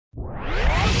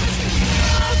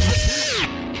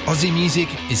Aussie music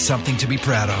is something to be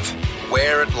proud of.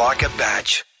 Wear it like a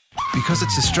badge. Because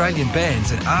it's Australian bands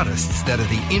and artists that are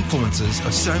the influences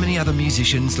of so many other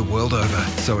musicians the world over.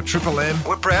 So at Triple M,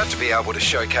 we're proud to be able to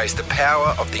showcase the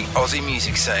power of the Aussie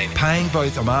music scene, paying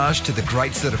both homage to the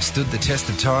greats that have stood the test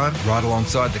of time, right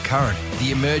alongside the current,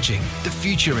 the emerging, the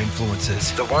future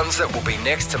influences, the ones that will be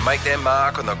next to make their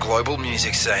mark on the global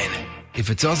music scene.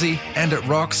 If it's Aussie and it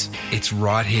rocks, it's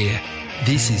right here.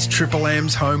 This is Triple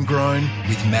M's Homegrown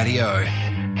with Matty O.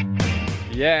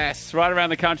 Yes, right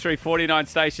around the country, 49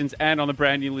 stations and on the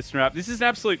brand new listener app. This is an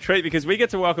absolute treat because we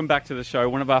get to welcome back to the show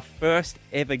one of our first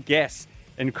ever guests.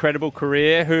 Incredible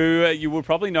career, who you will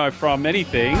probably know from many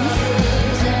things.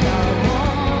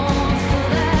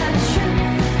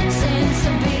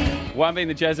 One being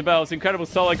the Jezebels, incredible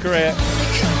solo career.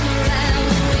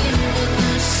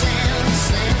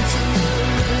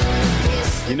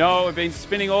 You know, we've been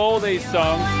spinning all these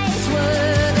songs.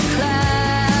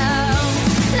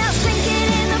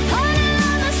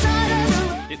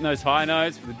 Hitting those high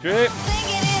notes for the drip.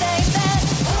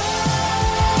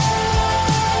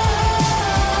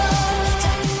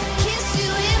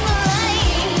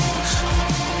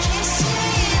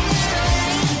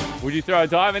 Would you throw a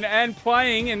dive in and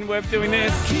playing, and we're doing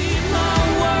this.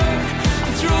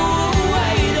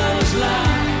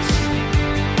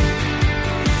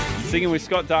 Singing with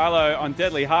Scott Darlow on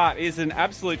Deadly Heart is an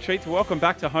absolute treat to welcome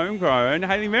back to Homegrown.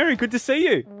 Hayley Mary, good to see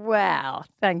you. Wow,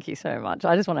 thank you so much.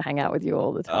 I just want to hang out with you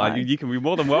all the time. You can be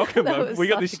more than welcome. We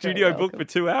got this studio booked for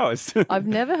 2 hours. I've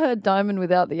never heard Diamond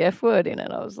without the F word in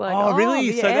it. I was like, oh really?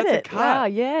 The So edit. that's a cut. Wow,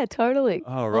 yeah, totally.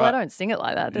 Oh, right. Well, I don't sing it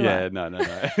like that, do I? Yeah, no.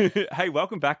 Hey,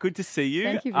 welcome back. Good to see you.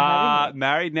 Thank you for having me.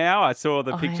 Married now. I saw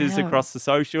the pictures across the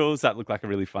socials. That looked like a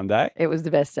really fun day. It was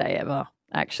the best day ever,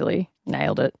 actually.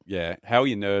 Nailed it. Yeah. How are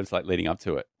your nerves like leading up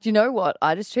to it? Do you know what?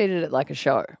 I just treated it like a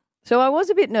show. So I was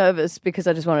a bit nervous because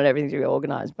I just wanted everything to be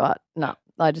organised, but no,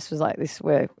 I just was like,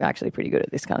 we're actually pretty good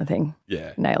at this kind of thing.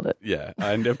 Yeah. Nailed it. Yeah.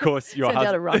 And of course, your Sent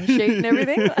out a run sheet and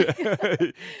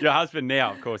everything. Your husband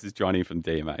now, of course, is Johnny from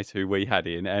DMAs, who we had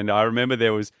in. And I remember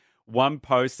there was one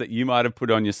post that you might have put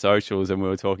on your socials and we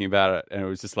were talking about it. And it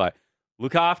was just like,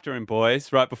 look after him,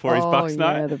 boys, right before his Bucks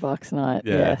night. Yeah, the Bucks night.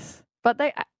 Yeah. Yes. But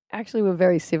they actually were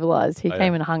very civilized. He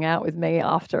came and hung out with me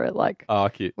after it. Like,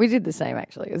 cute. We did the same,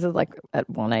 actually. It was like at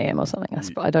 1 a.m. or something.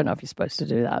 I don't know if you're supposed to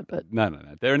do that, but... No.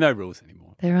 There are no rules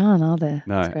anymore. There aren't, are there?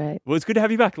 No. That's great. Well, it's good to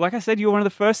have you back. Like I said, you were one of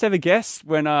the first ever guests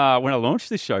when I launched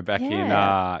this show back in,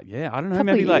 I don't know,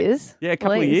 maybe like... years. Yeah, a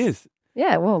couple of years.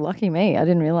 Yeah, well, lucky me. I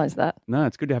didn't realise that. No,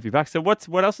 it's good to have you back. So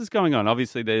what else is going on?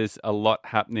 Obviously, there's a lot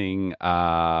happening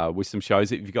with some shows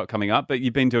that you've got coming up, but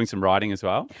you've been doing some writing as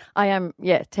well. I am,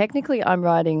 yeah. Technically, I'm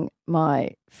writing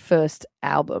my first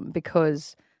album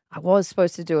because I was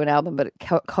supposed to do an album, but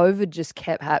COVID just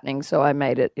kept happening, so I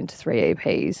made it into 3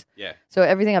 EPs. Yeah. So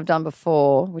everything I've done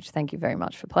before, which thank you very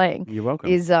much for playing. You're welcome.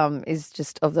 Is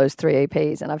just of those 3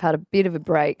 EPs, and I've had a bit of a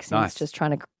break since just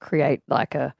trying to create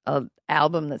like a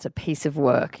album that's a piece of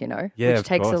work, you know, which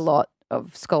takes a lot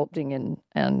of sculpting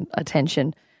and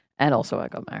attention. And also I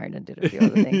got married and did a few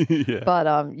other things. Yeah. But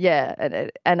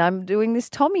and I'm doing this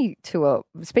Tommy tour.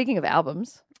 Speaking of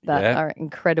albums that are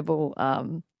incredible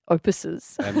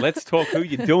opuses. And let's talk who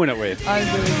you're doing it with. I'm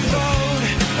doing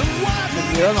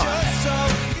the You Are Mine.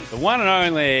 The one and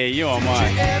only You Are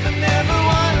Mine.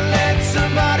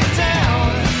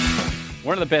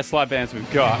 One of the best live bands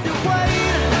we've got.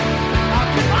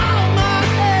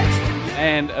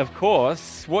 And, of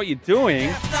course, what you're doing...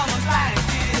 You're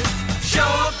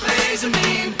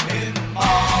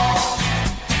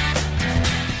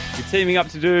teaming up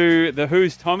to do The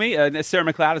Who's Tommy, Sarah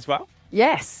McLeod as well?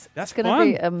 Yes. That's going to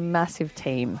be a massive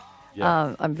team.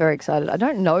 Yeah. I'm very excited. I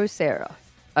don't know Sarah.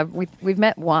 We've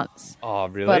met once. Oh,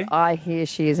 really? But I hear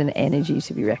she is an energy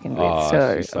to be reckoned with.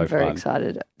 So I'm very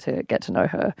excited to get to know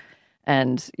her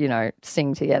and, you know,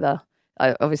 sing together.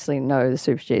 I obviously know the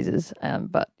Super Jesus,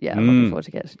 but yeah, I'm looking forward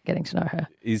to getting to know her.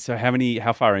 So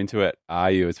how far into it are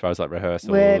you as far as like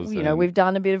rehearsals? We've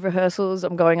done a bit of rehearsals.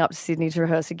 I'm going up to Sydney to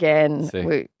rehearse again.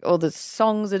 All the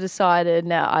songs are decided.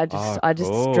 Now I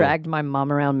just dragged my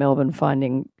mum around Melbourne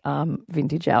finding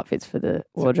vintage outfits for the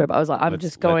wardrobe. I was like, I'm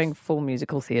just going full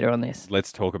musical theatre on this.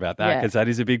 Let's talk about that because that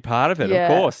is a big part of it, of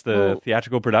course, the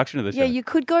theatrical production of the show. Yeah, you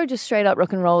could go just straight up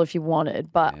rock and roll if you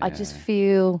wanted, but I just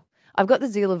feel... I've got the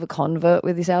zeal of a convert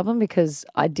with this album because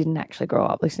I didn't actually grow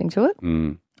up listening to it.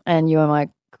 And you and I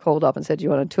called up and said, do you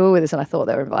want to tour with us? And I thought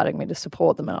they were inviting me to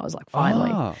support them. And I was like,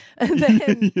 finally. And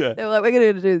then they were like, we're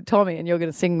going to do Tommy and you're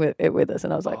going to sing with us.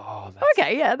 And I was like,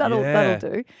 okay, that'll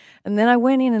do. And then I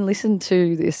went in and listened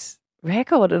to this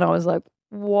record and I was like,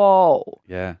 whoa.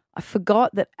 Yeah. I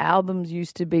forgot that albums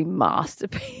used to be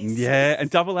masterpieces. Yeah, and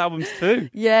double albums too.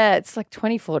 Yeah, it's like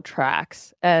 24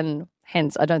 tracks, and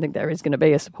hence I don't think there is going to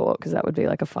be a support because that would be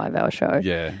like a 5-hour show.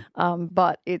 Yeah.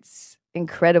 But it's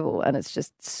incredible, and it's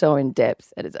just so in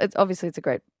depth. And it's obviously it's a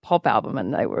great pop album,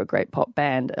 and they were a great pop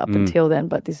band up until then.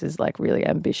 But this is like really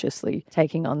ambitiously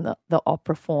taking on the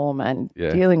opera form and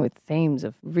dealing with themes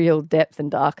of real depth and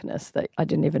darkness that I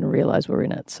didn't even realize were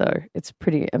in it. So it's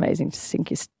pretty amazing to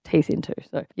sink your teeth into.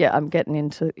 So yeah, I'm getting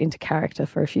into character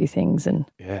for a few things and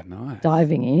nice.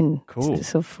 diving in. Cool. It's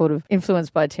sort of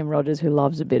influenced by Tim Rogers, who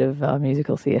loves a bit of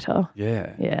musical theatre.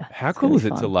 Yeah. Yeah. How cool is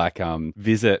it to like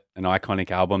visit an iconic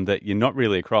album that you're not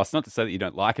really across? Not to say that you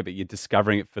don't like it, but you're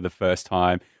discovering it for the first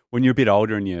time when you're a bit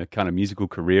older in your kind of musical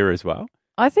career as well?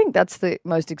 I think that's the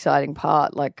most exciting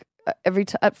part. Like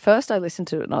at first I listened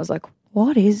to it and I was like,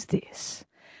 what is this?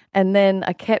 And then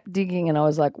I kept digging and I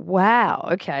was like, wow,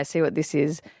 okay, I see what this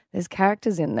is. There's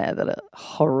characters in there that are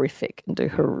horrific and do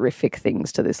horrific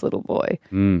things to this little boy.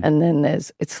 And then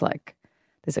there's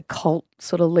a cult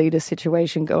sort of leader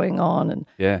situation going on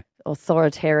and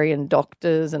authoritarian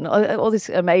doctors and all this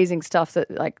amazing stuff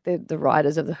that like the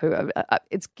writers of The Who,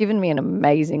 it's given me an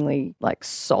amazingly like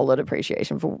solid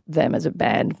appreciation for them as a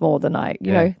band more than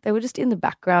you know, they were just in the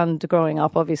background growing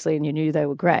up obviously and you knew they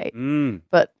were great.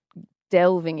 But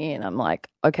delving in, I'm like,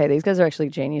 okay, these guys are actually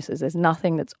geniuses. There's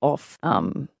nothing that's off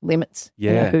limits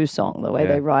in a Who song, the way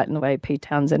they write and the way Pete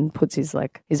Townsend puts his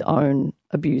own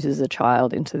abuse as a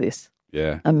child into this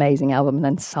amazing album. And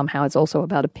then somehow it's also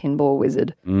about a pinball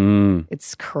wizard.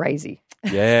 It's crazy.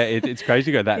 Yeah, it's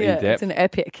crazy to go that in depth. It's an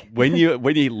epic. When you're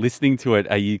listening to it,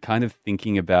 are you kind of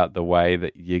thinking about the way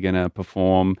that you're going to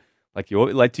perform?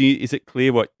 Is it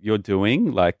clear what you're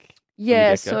doing?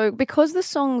 So because the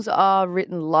songs are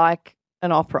written like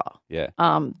an opera.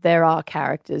 There are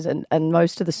characters and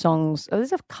most of the songs,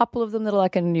 there's a couple of them that are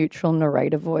like a neutral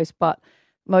narrator voice, but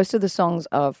most of the songs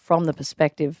are from the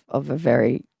perspective of a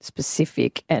very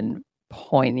specific and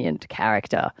poignant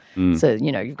character. So,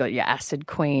 you know, you've got your Acid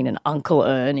Queen and Uncle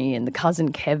Ernie and the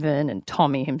cousin Kevin and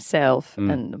Tommy himself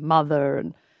and the mother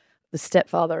and the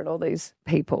stepfather and all these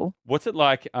people. What's it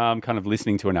like kind of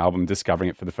listening to an album, discovering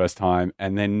it for the first time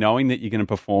and then knowing that you're going to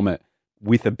perform it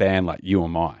with a band like You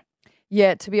and I?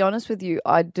 Yeah, to be honest with you,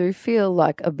 I do feel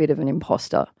like a bit of an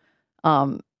imposter.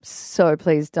 So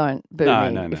please don't boo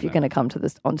me if you're going to come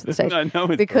onto the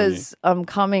stage. Because I'm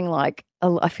coming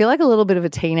I feel like a little bit of a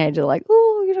teenager, like,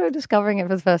 oh, you know, discovering it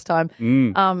for the first time.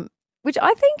 Which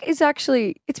I think is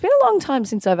actually, it's been a long time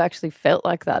since I've actually felt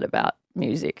like that about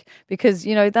music because,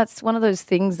 you know, that's one of those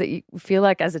things that you feel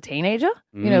like as a teenager,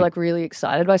 you know, like really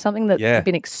excited by something that you've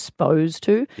been exposed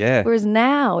to. Whereas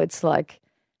now it's like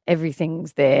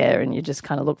everything's there and you just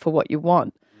kind of look for what you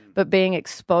want. But being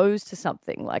exposed to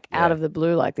something like out of the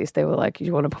blue like this, they were like,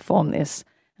 you want to perform this?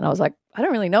 And I was like, I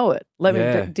don't really know it. Let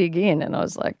me dig in. And I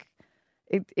was like,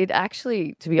 it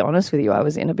actually, to be honest with you, I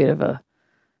was in a bit of a,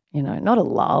 you know, not a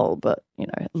lull, but, you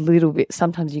know, a little bit.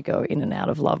 Sometimes you go in and out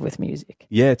of love with music.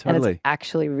 Yeah, totally. And it's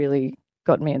actually really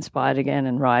got me inspired again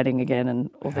and writing again and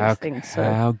all these things. So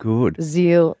how good. The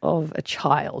zeal of a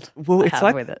child. Well, it's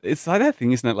like that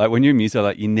thing, isn't it? Like when you're in music,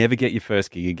 like you never get your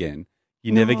first gig again.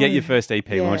 You never get your first EP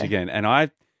launch again. And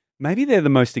maybe they're the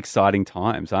most exciting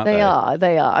times, aren't they?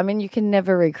 They are. I mean, you can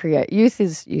never recreate. Youth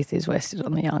is wasted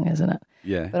on the young, isn't it?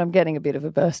 Yeah. But I'm getting a bit of a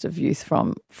burst of youth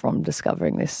from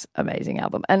discovering this amazing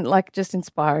album and like just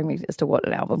inspiring me as to what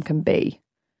an album can be.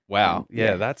 Wow.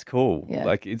 Yeah, that's cool. Yeah.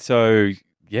 Like it's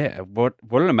what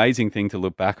an amazing thing to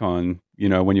look back on, you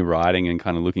know, when you're writing and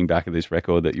kind of looking back at this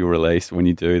record that you released when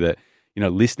you do that. You know,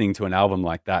 listening to an album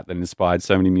like that inspired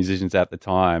so many musicians at the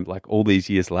time, like all these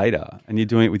years later, and you're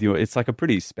doing it with it's like a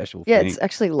pretty special thing. Yeah, it's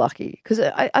actually lucky because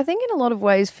I think in a lot of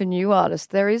ways for new artists,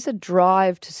 there is a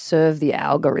drive to serve the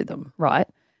algorithm, right?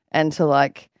 And to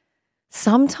like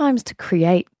sometimes to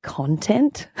create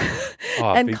content.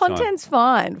 And content's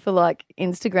fine for like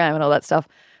Instagram and all that stuff.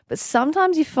 But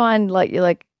sometimes you find like you're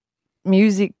like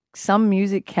some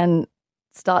music can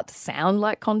start to sound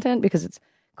like content because it's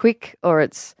quick or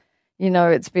it's, you know,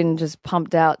 it's been just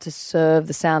pumped out to serve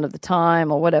the sound of the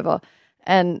time or whatever.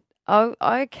 And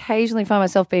I occasionally find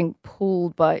myself being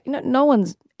pulled by, you know, no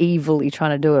one's evilly trying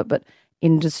to do it, but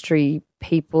industry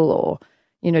people or,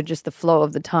 you know, just the flow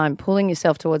of the time, pulling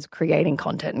yourself towards creating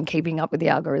content and keeping up with the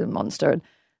algorithm monster. And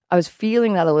I was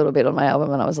feeling that a little bit on my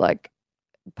album and I was like,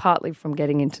 partly from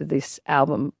getting into this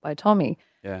album by Tommy,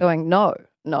 going, no,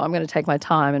 I'm going to take my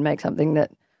time and make something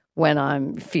that when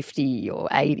I'm 50 or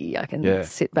 80, I can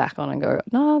sit back on and go,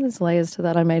 no, there's layers to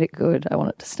that. I made it good. I want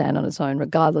it to stand on its own,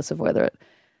 regardless of whether it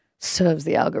serves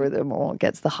the algorithm or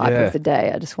gets the hype of the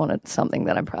day. I just wanted something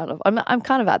that I'm proud of. I'm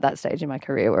kind of at that stage in my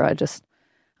career where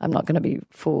I'm not going to be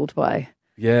fooled by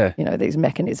these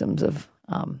mechanisms of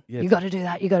you got to do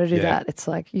that, you got to do that. It's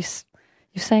like you're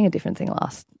saying a different thing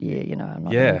last year. I'm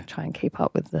not going to try and keep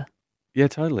up with the. Yeah,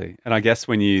 totally. And I guess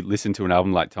when you listen to an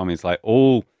album like Tommy, it's like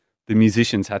all the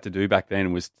musicians had to do back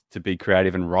then was to be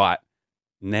creative and write.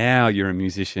 Now you're a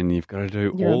musician, you've got to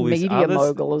do all these media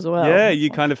mogul as well. Yeah,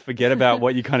 you kind of forget about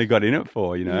what you kind of got in it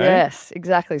for, Yes,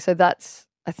 exactly. So that's,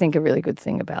 I think, a really good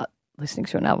thing about listening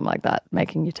to an album like that,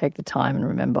 making you take the time and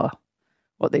remember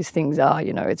what these things are.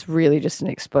 It's really just an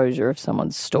exposure of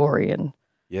someone's story and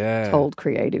told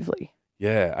creatively.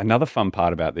 Yeah, another fun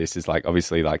part about this is like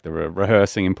obviously like the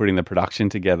rehearsing and putting the production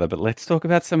together, but let's talk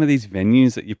about some of these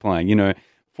venues that you're playing.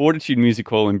 Fortitude Music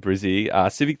Hall in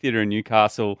Brizzy, Civic Theatre in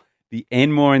Newcastle, the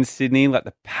Enmore in Sydney, like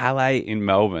the Palais in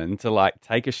Melbourne, to like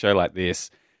take a show like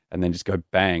this and then just go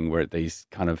bang, we're at these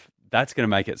kind of, that's going to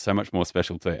make it so much more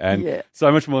special too. And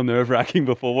so much more nerve-wracking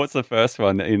before. What's the first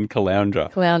one in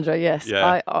Caloundra? Caloundra, yes.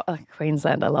 Yeah.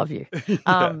 Queensland, I love you.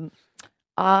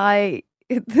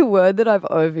 The word that I've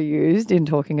overused in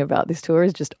talking about this tour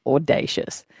is just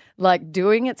audacious. Like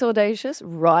doing it's audacious,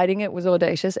 writing it was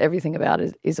audacious, everything about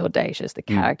it is audacious. The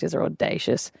characters are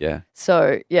audacious. Yeah.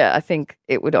 So, I think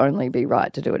it would only be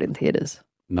right to do it in theatres.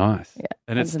 Nice. Yeah.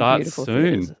 And it starts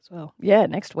soon. As well. Yeah,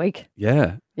 next week.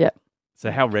 Yeah. Yeah.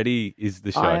 So how ready is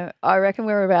the show? I reckon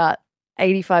we're about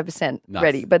 85%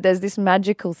 ready. But there's this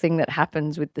magical thing that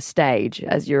happens with the stage,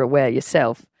 as you're aware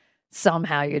yourself.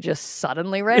 Somehow you're just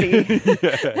suddenly ready.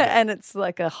 And it's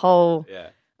like a whole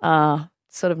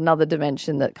sort of another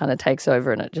dimension that kind of takes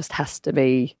over, and it just has to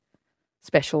be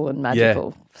special and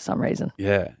magical for some reason.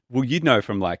 Yeah. Well, you'd know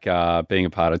from like being a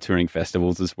part of touring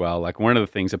festivals as well. Like one of the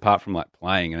things apart from like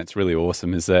playing, and it's really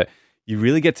awesome, is that you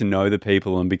really get to know the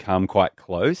people and become quite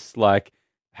close. Like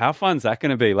how fun's that going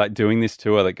to be? Like doing this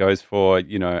tour that goes for,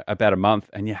 about a month,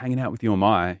 and you're hanging out with you and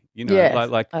I, and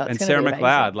Sarah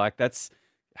McLeod, like that's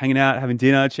hanging out, having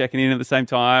dinner, checking in at the same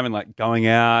time, and like going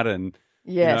out and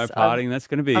partying. That's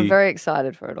going to be. I'm very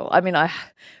excited for it all. I mean,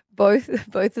 both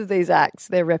of these acts,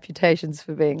 their reputations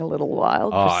for being a little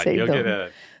wild precede them.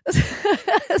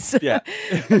 So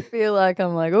I feel like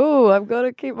I'm like, I've got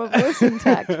to keep my voice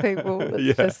intact, people.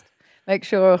 Let's just make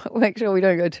sure we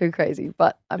don't go too crazy.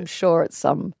 But I'm sure at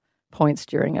some points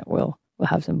during it we'll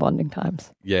have some bonding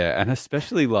times. Yeah, and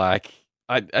especially like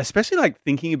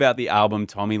thinking about the album,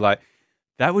 Tommy, like.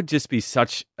 That would just be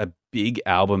such a big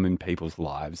album in people's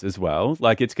lives as well.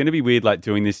 Like, it's going to be weird, like,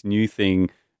 doing this new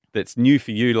thing that's new for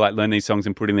you to, like, learn these songs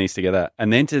and putting these together,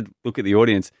 and then to look at the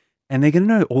audience, and they're going to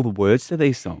know all the words to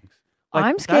these songs. Like,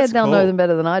 I'm scared they'll know them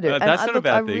better than I do. That's not a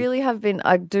bad thing. I really have been,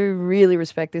 I do really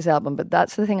respect this album, but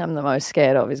that's the thing I'm the most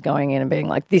scared of, is going in and being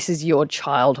like, this is your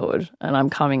childhood, and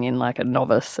I'm coming in like a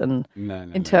novice and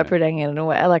interpreting it in a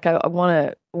way. Like, I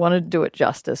want to do it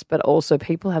justice, but also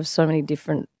people have so many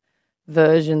different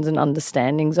versions and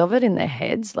understandings of it in their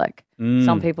heads. Like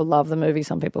some people love the movie,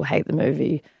 some people hate the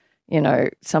movie.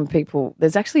 Some people,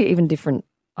 there's actually even different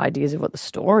ideas of what the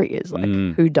story is. Like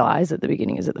who dies at the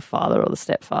beginning? Is it the father or the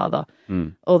stepfather?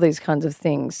 All these kinds of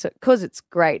things. So, 'cause it's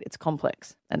great, it's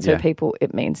complex. And so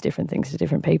it means different things to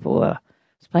different people. I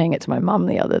was playing it to my mum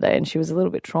the other day and she was a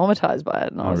little bit traumatized by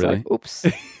it. And I was like, oops.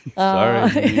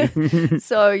 Sorry.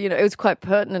 So, it was quite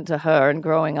pertinent to her and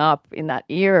growing up in that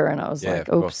era. And I was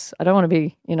like, oops, I don't want to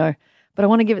be, but I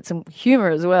want to give it some humor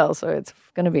as well. So it's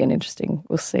going to be an interesting,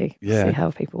 we'll see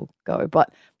how people go.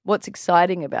 But what's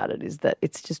exciting about it is that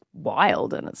it's just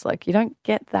wild, and it's like you don't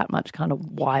get that much kind of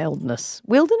wildness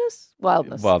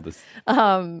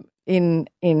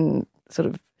in sort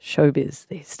of showbiz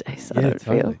these days. I don't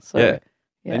feel so.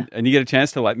 Yeah. And you get a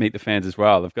chance to like meet the fans as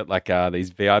well. They've got like these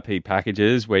VIP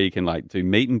packages where you can like do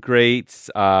meet and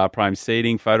greets, prime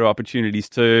seating, photo opportunities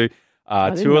too,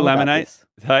 tour laminate.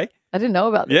 Hey, I didn't know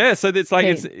about this. Yeah, so it's like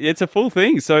it's a full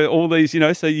thing. So all these,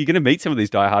 so you're going to meet some of these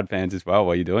diehard fans as well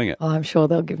while you're doing it. Oh, I'm sure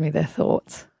they'll give me their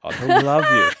thoughts. Oh, they'll love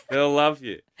you. They'll love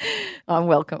you. I'm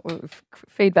welcome.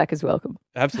 Feedback is welcome.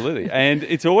 Absolutely. And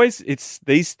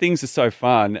these things are so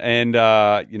fun. And,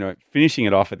 finishing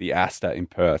it off at the Astor in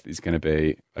Perth is going to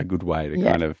be a good way to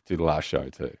kind of do the last show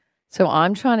too. So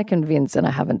I'm trying to convince, and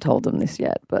I haven't told them this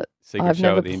yet, but I've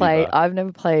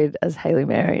never played as Hayley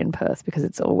Mary in Perth because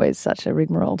it's always such a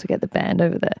rigmarole to get the band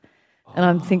over there. And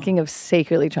I'm thinking of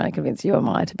secretly trying to convince You and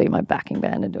I to be my backing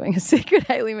band and doing a secret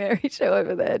Hayley Mary show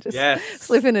over there, just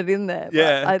slipping it in there.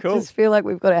 Yeah, I cool. just feel like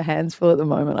we've got our hands full at the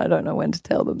moment. I don't know when to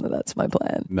tell them that that's my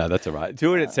plan. No, that's all right.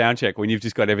 Do it at soundcheck when you've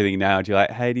just got everything nailed. You're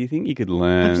like, hey, do you think you could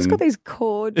learn? I've just got these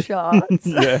chord charts.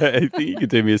 Yeah, I think you could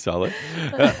do me a solid.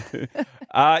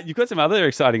 You've got some other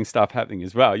exciting stuff happening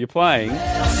as well. You're playing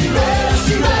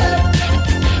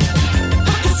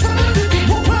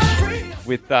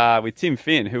with Tim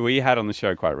Finn, who we had on the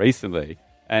show quite recently.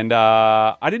 And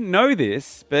I didn't know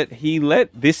this, but he let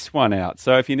this one out.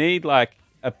 So if you need like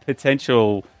a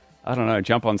potential, I don't know,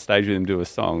 jump on stage with him, do a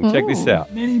song, check this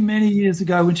out. Many, many years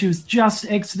ago when she was just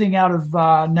exiting out of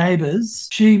Neighbours,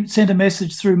 she sent a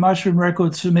message through Mushroom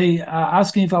Records for me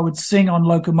asking if I would sing on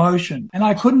Locomotion. And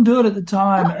I couldn't do it at the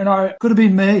time, and I could have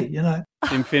been me, you know.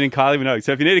 Tim Finn and Kylie Minogue.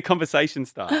 So if you need a conversation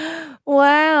start.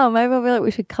 Wow, maybe I'll be like,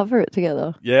 we should cover it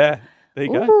together. Yeah, there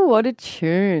you go. Ooh, what a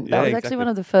tune. Yeah, That was exactly. actually one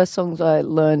of the first songs I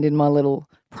learned in my little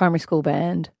primary school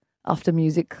band after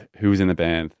music. Who was in the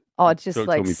band? Oh, it's just Talk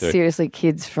like me through. seriously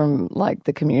kids from like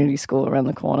the community school around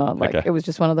the corner. Like Okay. it was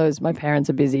just one of those, my parents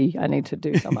are busy. I need to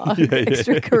do some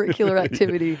extracurricular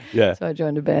activity. Yeah. So I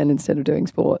joined a band instead of doing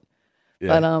sport.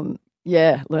 Yeah. But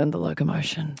learned the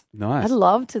Locomotion. Nice. I'd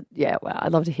love to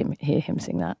hear him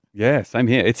sing that. Yeah, same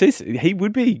here. He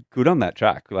would be good on that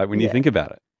track, like when you think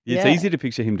about it. It's Yeah. easy to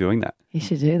picture him doing that. He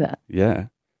should do that. Yeah.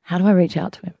 How do I reach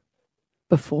out to him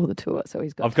before the tour? So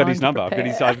he's got I've got time his to number. I've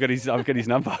prepare. got his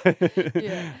number.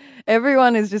 Yeah.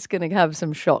 Everyone is just going to have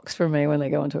some shocks from me when they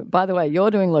go into it. By the way,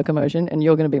 you're doing Locomotion and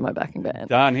you're going to be my backing band.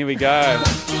 Done. Here we go.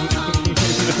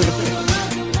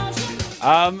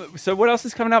 So what else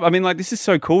is coming up? I mean, like, this is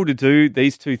so cool to do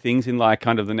these two things in like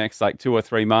kind of the next like 2 or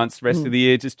 3 months. Rest of the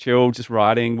year, just chill, just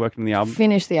writing, working on the album.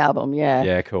 Finish the album, yeah.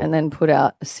 Yeah, cool. And then put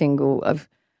out a single. I've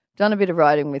done a bit of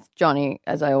writing with Johnny,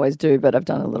 as I always do, but I've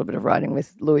done a little bit of writing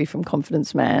with Louis from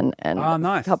Confidence Man and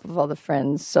nice. a couple of other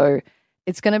friends. So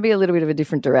it's going to be a little bit of a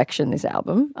different direction, this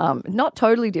album. Not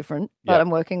totally different, but Yeah.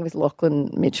 I'm working with Lachlan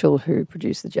Mitchell, who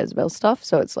produced the Jezebel stuff.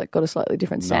 So it's like got a slightly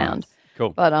different sound. Nice.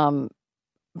 Cool.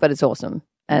 But it's awesome.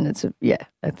 And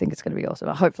I think it's going to be awesome.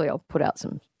 Hopefully I'll put out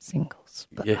some singles,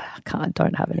 but I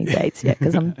don't have any dates yet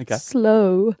because I'm Okay.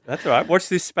 slow. That's all right. Watch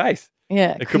this space.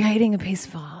 Yeah, It could- creating a piece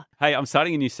of art. Hey, I'm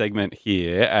starting a new segment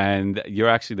here, and you're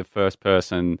actually the first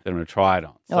person that I'm going to try it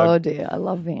on. So, Oh dear, I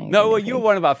love being. a no, well, guinea you're pig.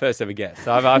 one of our first ever guests.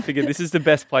 So I figured this is the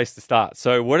best place to start.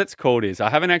 So what it's called is, I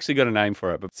haven't actually got a name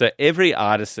for it, but so every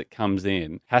artist that comes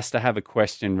in has to have a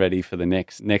question ready for the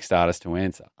next artist to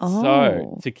answer. Oh.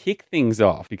 So to kick things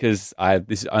off, because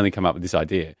this only come up with this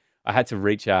idea, I had to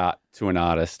reach out to an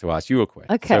artist to ask you a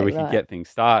question, Okay, so we could right. get things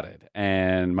started.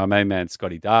 And my main man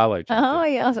Scotty Darlow. jumped Oh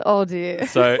in. yes. Oh dear.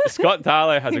 So Scott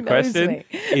Darlow has He a knows question.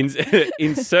 me.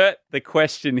 Insert the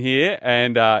question here,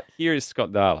 and here is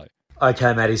Scott Darlow.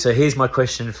 Okay, Maddie, so here's my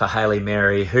question for Hayley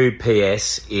Mary, who,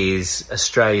 P.S., is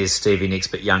Australia's Stevie Nicks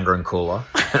but younger and cooler.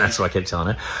 That's what I kept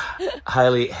telling her.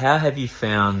 Hayley, how have you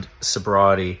found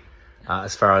sobriety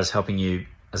as far as helping you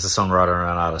as a songwriter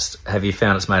and an artist? Have you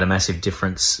found it's made a massive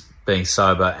difference being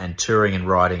sober and touring and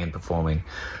writing and performing?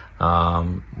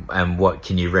 And what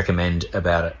can you recommend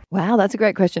about it? Wow, that's a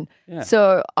great question. Yeah.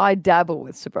 So I dabble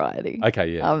with sobriety. Okay,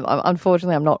 yeah.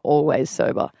 Unfortunately, I'm not always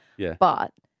sober. Yeah.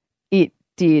 But it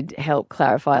did help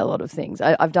clarify a lot of things.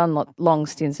 I've done long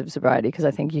stints of sobriety because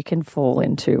I think you can fall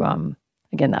into,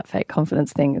 again, that fake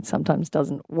confidence thing. It sometimes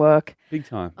doesn't work. Big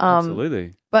time.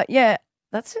 Absolutely. But yeah,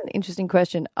 that's an interesting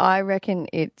question. I reckon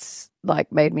it's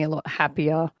like made me a lot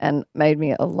happier and made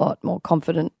me a lot more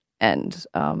confident and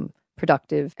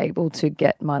productive, able to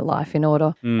get my life in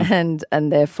order. And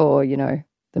therefore, you know,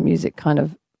 the music kind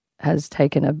of has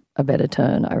taken a better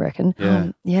turn, I reckon.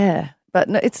 Yeah. But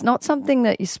no, it's not something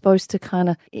that you're supposed to kind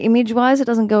of, image-wise, it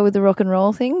doesn't go with the rock and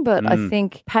roll thing, but I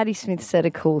think Patti Smith said a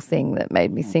cool thing that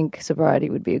made me think sobriety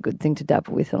would be a good thing to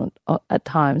dabble with at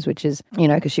times, which is, you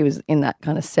know, because she was in that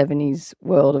kind of 70s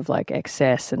world of like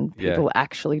excess and people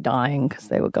actually dying because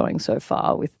they were going so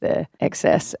far with their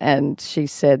excess. And she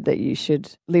said that you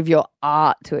should live your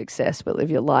art to excess, but live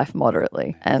your life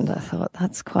moderately. And I thought,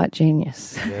 that's quite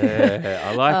genius. Yeah,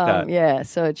 I like that. Yeah,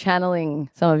 so channeling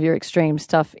some of your extreme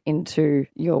stuff into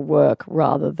your work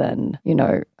rather than, you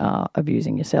know,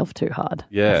 abusing yourself too hard,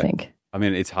 Yeah. I think. I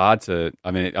mean, it's hard to,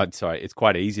 it's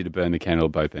quite easy to burn the candle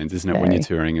at both ends, isn't it, when you're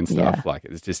touring and stuff? Yeah. Like,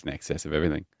 it's just an excess of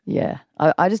everything. Yeah,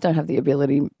 I just don't have the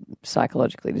ability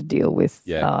psychologically to deal with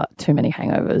too many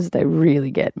hangovers. They really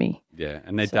get me. Yeah,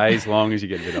 and they're days long as you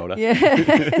get a bit older.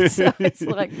 Yeah, so it's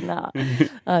like, nah,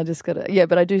 I just got to,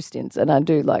 but I do stints and I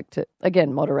do like to,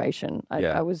 again, moderation.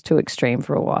 I was too extreme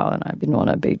for a while and I didn't want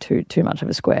to be too much of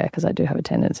a square because I do have a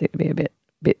tendency to be a bit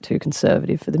bit too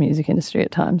conservative for the music industry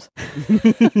at times.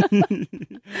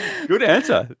 Good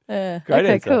answer. Yeah. Great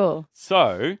okay, answer. cool.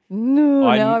 So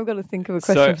No, now I've got to think of a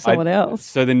question for someone else.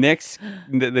 So the next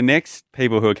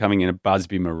people who are coming in are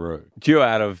Busby Maru, duo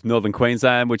out of Northern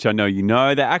Queensland, which I know you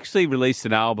know. They actually released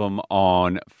an album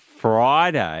on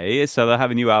Friday, so they'll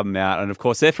have a new album out. And, of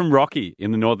course, they're from Rocky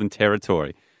in the Northern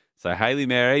Territory. So, Hayley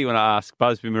Mary, you want to ask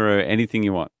Busby Maru anything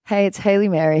you want? Hey, it's Hayley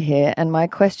Mary here, and my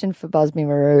question for Busby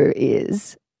Maru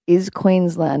is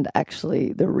Queensland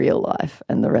actually the real life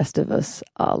and the rest of us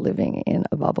are living in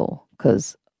a bubble?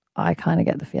 Because I kind of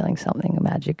get the feeling something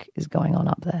magic is going on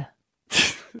up there.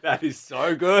 That is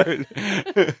so good.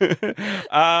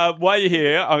 While you're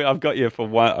here, I've got you for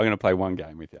one. I'm going to play one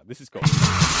game with you. This is cool.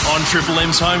 On Triple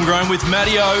M's Homegrown with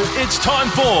Mattio, it's time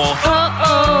for...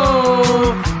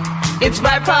 It's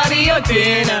my party or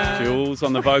dinner. Jules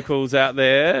on the vocals out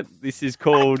there. This is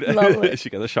called... she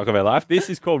got the shock of her life. This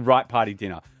is called Right Party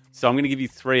Dinner. So I'm going to give you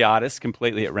 3 artists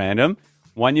completely at random.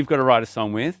 1 you've got to write a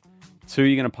song with. 2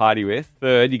 you're going to party with.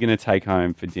 3rd you're going to take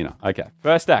home for dinner. Okay,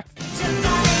 first act.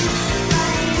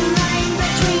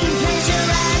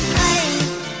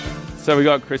 So we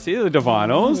got Chrissy, the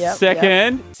Divinals. Yep,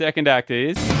 Second act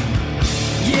is...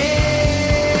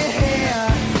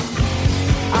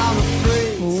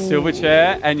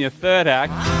 Silverchair. And your third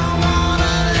act...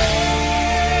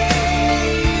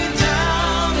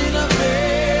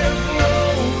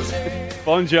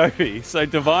 Bon Jovi. So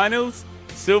Divinals,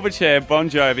 Silverchair, Bon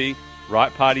Jovi,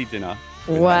 Right Party Dinner.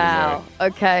 Wow.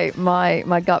 Okay,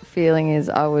 my gut feeling is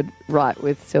I would write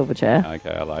with Silverchair.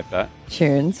 Okay, I like that.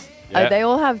 Tunes. Yeah. They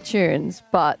all have tunes,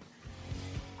 but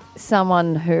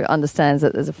someone who understands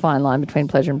that there's a fine line between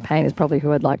pleasure and pain is probably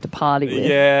who I'd like to party with.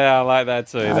 Yeah, I like that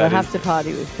too. I'd have to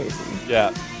party with Chrissy.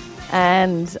 Yeah.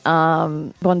 And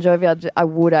Bon Jovi, I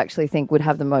would actually think would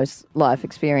have the most life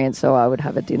experience, so I would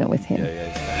have a dinner with him.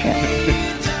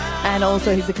 Yeah. And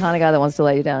also, he's the kind of guy that wants to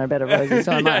lay you down in a bed of roses,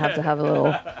 so I might have to have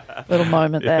a little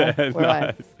moment there where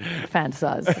I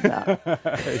fantasize about.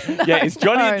 Yeah, is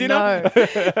Johnny at dinner?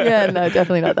 No. Yeah, no,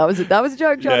 definitely not. That was a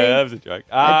joke, Johnny. Yeah, that was a joke.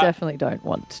 I definitely don't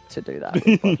want to do that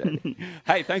with Bon Jovi.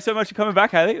 Hey, thanks so much for coming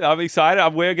back, Hayley. I'm excited.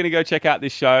 We're going to go check out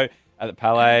this show at the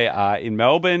Palais in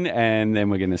Melbourne, and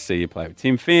then we're going to see you play with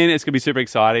Tim Finn. It's going to be super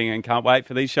exciting and can't wait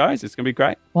for these shows. It's going to be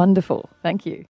great. Wonderful. Thank you.